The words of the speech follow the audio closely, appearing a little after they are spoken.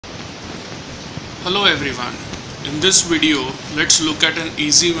Hello everyone. In this video, let's look at an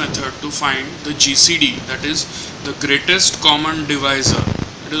easy method to find the GCD, that is the greatest common divisor.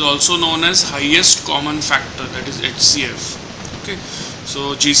 It is also known as highest common factor, that is HCF. Okay,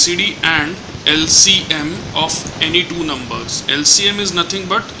 so GCD and LCM of any two numbers. LCM is nothing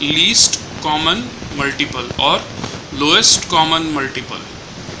but least common multiple or lowest common multiple.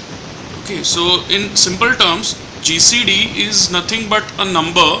 Okay, so in simple terms, GCD is nothing but a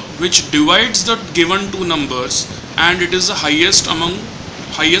number which divides the given two numbers and it is the highest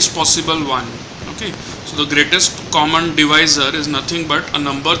possible one. Okay, so the greatest common divisor is nothing but a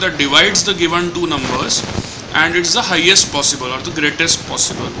number that divides the given two numbers and it's the highest possible or the greatest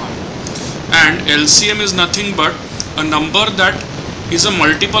possible one. And LCM is nothing but a number that is a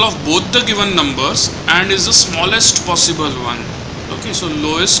multiple of both the given numbers and is the smallest possible one. Okay, so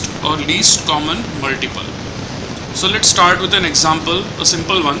lowest or least common multiple. So let's start with an example, a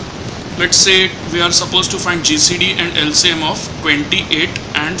simple one. Let's say we are supposed to find GCD and LCM of 28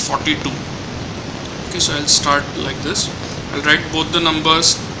 and 42. Okay, so I'll start like this. I'll write both the numbers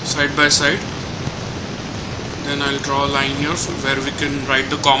side by side. Then I'll draw a line here where we can write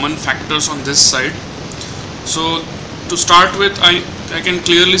the common factors on this side. So to start with, I can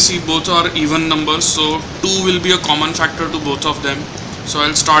clearly see both are even numbers. So 2 will be a common factor to both of them. So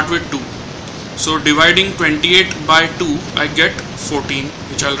I'll start with 2. So dividing 28 by 2, I get 14,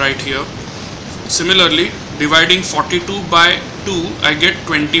 which I'll write here. Similarly, dividing 42 by 2, I get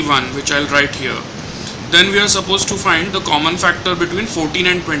 21, which I'll write here. Then we are supposed to find the common factor between 14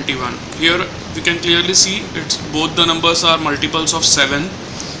 and 21. Here we can clearly see it's both the numbers are multiples of 7.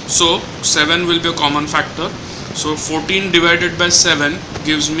 So 7 will be a common factor. So 14 divided by 7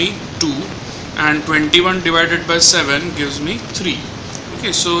 gives me 2 and 21 divided by 7 gives me 3.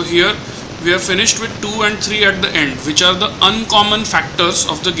 Okay, so here we are finished with 2 and 3 at the end, which are the uncommon factors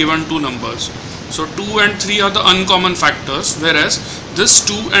of the given two numbers. So 2 and 3 are the uncommon factors, whereas this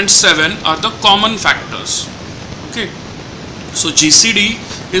 2 and 7 are the common factors. Okay, so GCD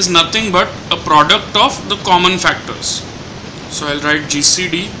is nothing but a product of the common factors. So I'll write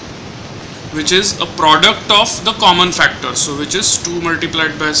GCD, which is a product of the common factors. So which is 2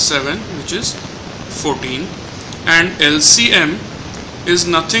 multiplied by 7, which is 14, and LCM is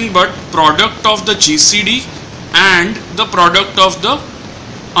nothing but product of the GCD and the product of the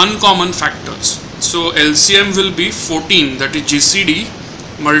uncommon factors. So LCM will be 14, that is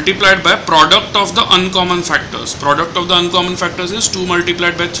GCD, multiplied by product of the uncommon factors. Product of the uncommon factors is 2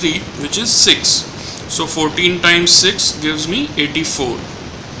 multiplied by 3, which is 6. So 14 times 6 gives me 84.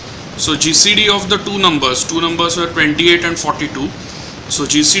 So GCD of the two numbers were 28 and 42. So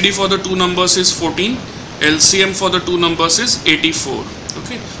GCD for the two numbers is 14. LCM for the two numbers is 84.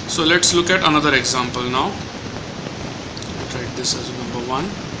 Okay, so let's look at another example now. Let's write this as number 1.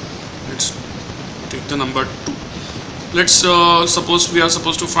 Let's take the number 2. Let's suppose we are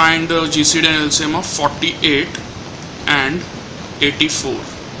supposed to find the GCD and LCM of 48 and 84.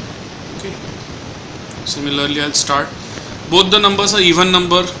 Okay, similarly I'll start. Both the numbers are even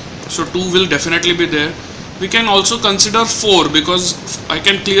number, so 2 will definitely be there. We can also consider 4 because I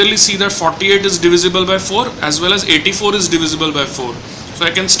can clearly see that 48 is divisible by 4 as well as 84 is divisible by 4. So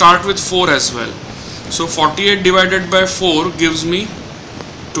I can start with 4 as well. So 48 divided by 4 gives me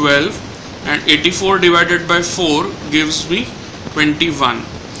 12 and 84 divided by 4 gives me 21.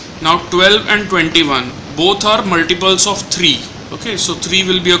 Now 12 and 21 both are multiples of 3. Okay, so 3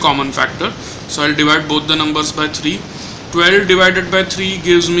 will be a common factor. So I'll divide both the numbers by 3. 12 divided by 3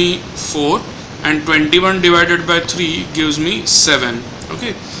 gives me 4. And 21 divided by 3 gives me 7.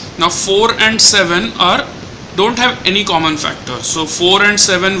 Okay, now 4 and 7 don't have any common factor. So 4 and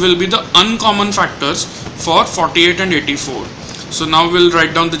 7 will be the uncommon factors for 48 and 84. So now we'll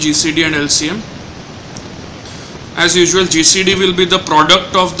write down the GCD and LCM. As usual, GCD will be the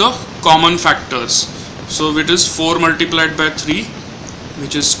product of the common factors. So it is 4 multiplied by 3,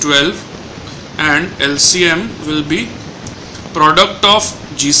 which is 12, and LCM will be product of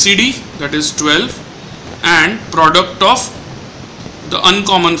GCD, that is 12, and product of the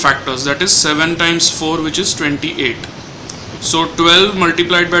uncommon factors, that is 7 times 4, which is 28. So 12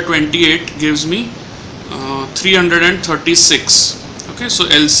 multiplied by 28 gives me 336. Okay, so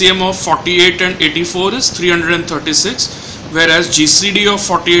LCM of 48 and 84 is 336, whereas GCD of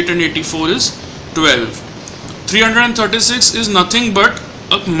 48 and 84 is 12. 336 is nothing but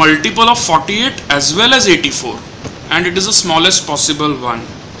a multiple of 48 as well as 84. And it is the smallest possible one.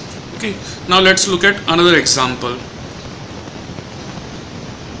 Okay, now let's look at another example.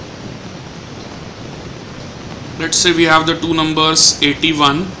 Let's say we have the two numbers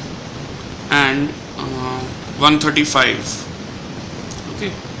 81 and 135.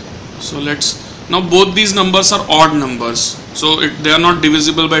 Okay, so let's Now both these numbers are odd numbers, so they are not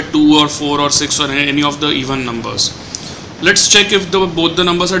divisible by 2 or 4 or 6 or any of the even numbers. Let's check if both the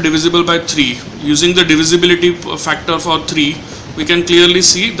numbers are divisible by 3. Using the divisibility factor for 3, we can clearly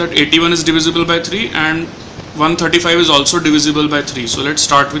see that 81 is divisible by 3 and 135 is also divisible by 3. So let's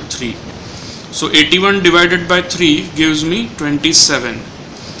start with 3. So 81 divided by 3 gives me 27,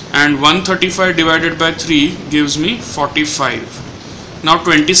 and 135 divided by 3 gives me 45. Now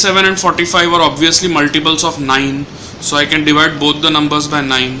 27 and 45 are obviously multiples of 9, so I can divide both the numbers by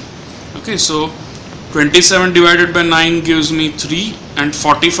 9. Okay, so 27 divided by 9 gives me 3 and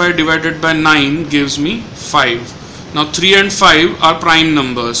 45 divided by 9 gives me 5. Now 3 and 5 are prime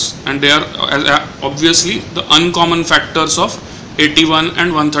numbers and they are obviously the uncommon factors of 81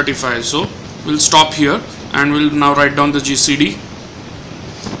 and 135. So we'll stop here and we'll now write down the GCD.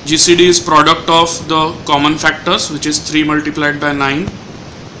 GCD is product of the common factors, which is 3 multiplied by 9.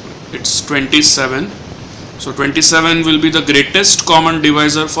 It's 27. So 27 will be the greatest common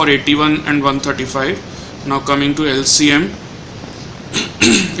divisor for 81 and 135. Now coming to LCM,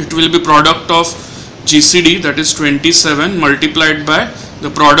 it will be product of GCD, that is 27, multiplied by the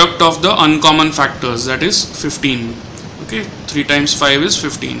product of the uncommon factors, that is 15. Okay, 3 times 5 is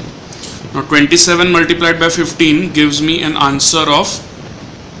 15. Now 27 multiplied by 15 gives me an answer of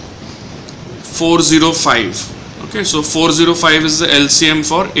 405. Okay, so 405 is the LCM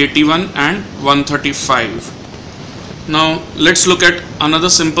for 81 and 135. Now let's look at another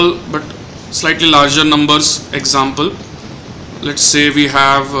simple but slightly larger numbers example. Let's say we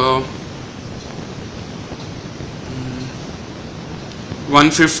have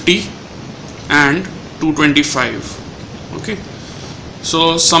 150 and 225. Okay,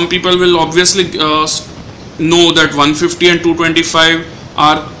 so some people will obviously know that 150 and 225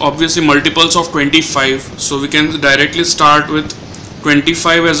 are obviously multiples of 25, so we can directly start with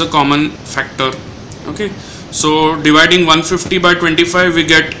 25 as a common factor. Okay, so dividing 150 by 25 we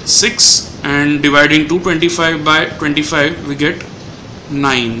get 6, and dividing 225 by 25 we get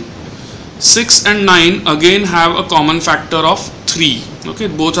 9. 6 and 9 again have a common factor of 3. Okay,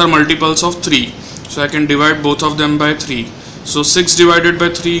 both are multiples of 3, so I can divide both of them by 3. So 6 divided by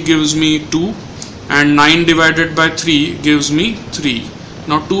 3 gives me 2 and 9 divided by 3 gives me 3.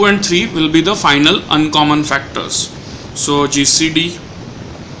 Now 2 and 3 will be the final uncommon factors. So GCD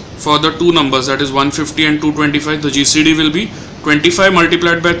for the two numbers, that is 150 and 225, the GCD will be 25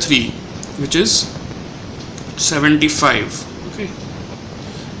 multiplied by 3, which is 75. Okay,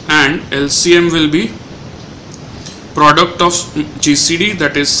 and LCM will be product of GCD,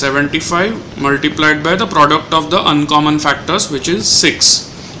 that is 75, multiplied by the product of the uncommon factors, which is 6.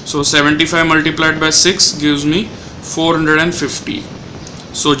 So 75 multiplied by 6 gives me 450.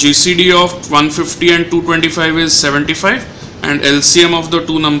 So GCD of 150 and 225 is 75 and LCM of the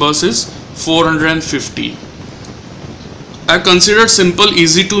two numbers is 450. I have considered simple,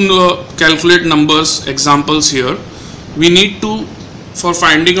 easy to calculate numbers examples here. We need to, for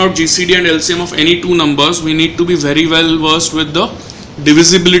finding out GCD and LCM of any two numbers, we need to be very well versed with the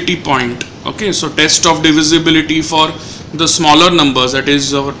divisibility point. Okay, so test of divisibility for the smaller numbers, that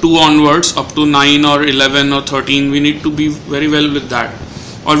is 2 onwards up to 9 or 11 or 13, we need to be very well with that.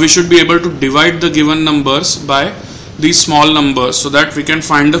 Or we should be able to divide the given numbers by these small numbers so that we can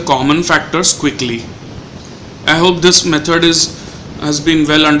find the common factors quickly. I hope this method has been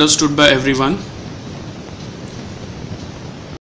well understood by everyone.